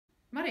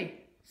Murray,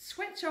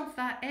 switch off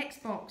that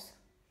Xbox.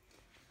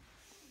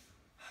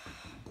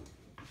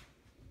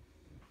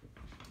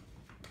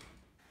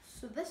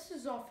 So this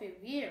is awfully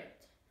weird.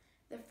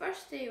 The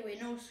first day we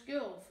no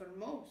school for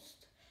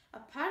most.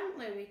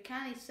 Apparently we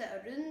can't sit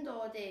around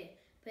all day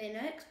playing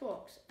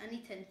Xbox and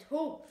eating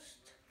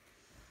toast.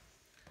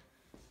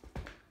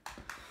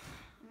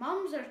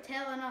 Mums are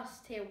telling us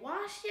to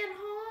wash your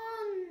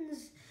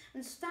hands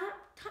and start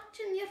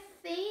touching your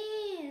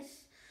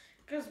face,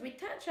 because we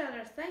touch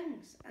other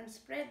things and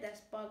spread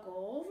this bug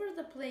all over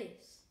the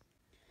place.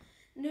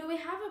 Now we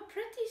have a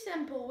pretty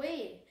simple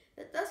way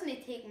that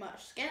doesn't take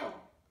much skill.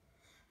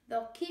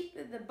 They'll keep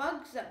the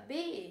bugs at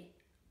bay.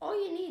 All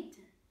you need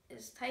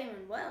is time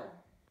and will.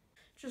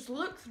 Just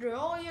look through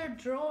all your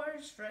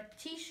drawers for a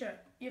t-shirt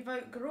you've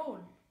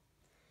outgrown.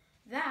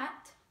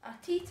 That, a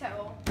tea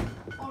towel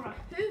or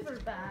a Hoover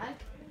bag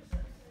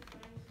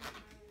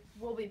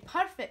will be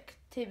perfect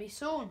to be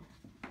sewn.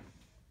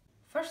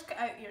 First cut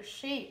out your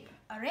shape,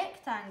 a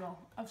rectangle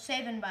of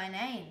 7 by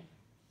 9.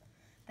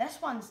 This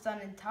one's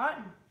done in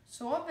tartan,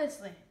 so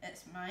obviously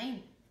it's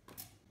mine.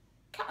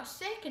 Cut a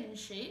second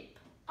shape,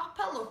 a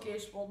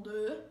pillowcase will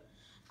do,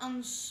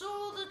 and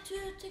sew the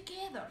two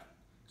together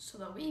so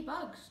the wee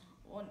bugs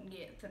won't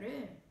get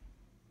through.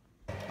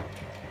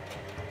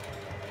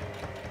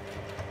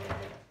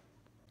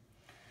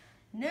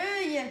 Now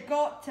you've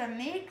got to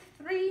make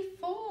 3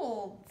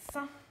 folds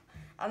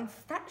and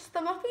stitch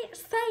them up each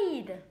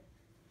side.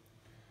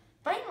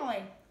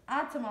 Finally,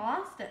 add some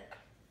elastic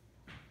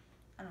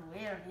and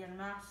wear your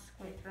mask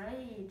with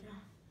pride.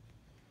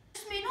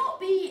 This may not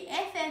be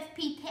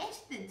FFP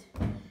tested,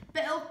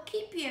 but it'll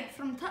keep you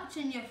from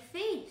touching your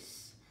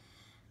face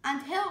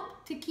and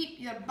help to keep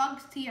your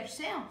bugs to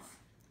yourself.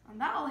 And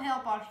that'll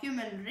help our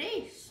human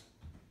race.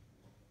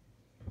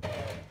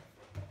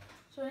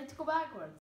 So I need to go backwards.